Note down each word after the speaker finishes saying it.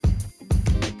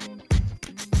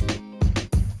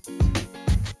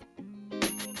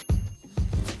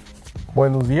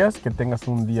Buenos días, que tengas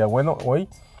un día bueno. Hoy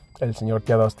el Señor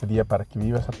te ha dado este día para que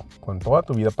vivas con toda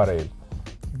tu vida para Él.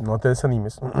 No te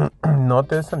desanimes, no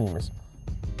te desanimes.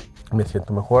 Me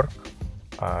siento mejor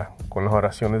con las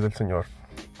oraciones del Señor.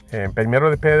 En 1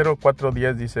 de Pedro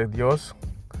 4:10 dice: Dios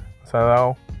nos ha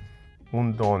dado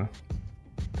un don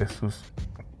de sus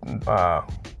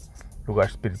lugar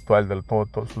espiritual, de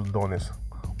todos sus dones.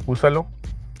 Úsalo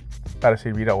para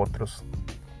servir a otros,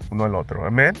 uno al otro.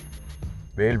 Amén.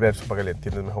 Ve el verso para que le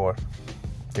entiendas mejor.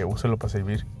 Que úsalo para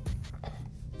servir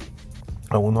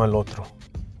a uno al otro.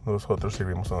 Nosotros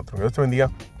servimos a otro. Dios te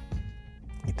bendiga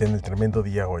y ten el tremendo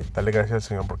día hoy. Dale gracias al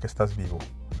Señor porque estás vivo.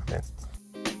 Amén.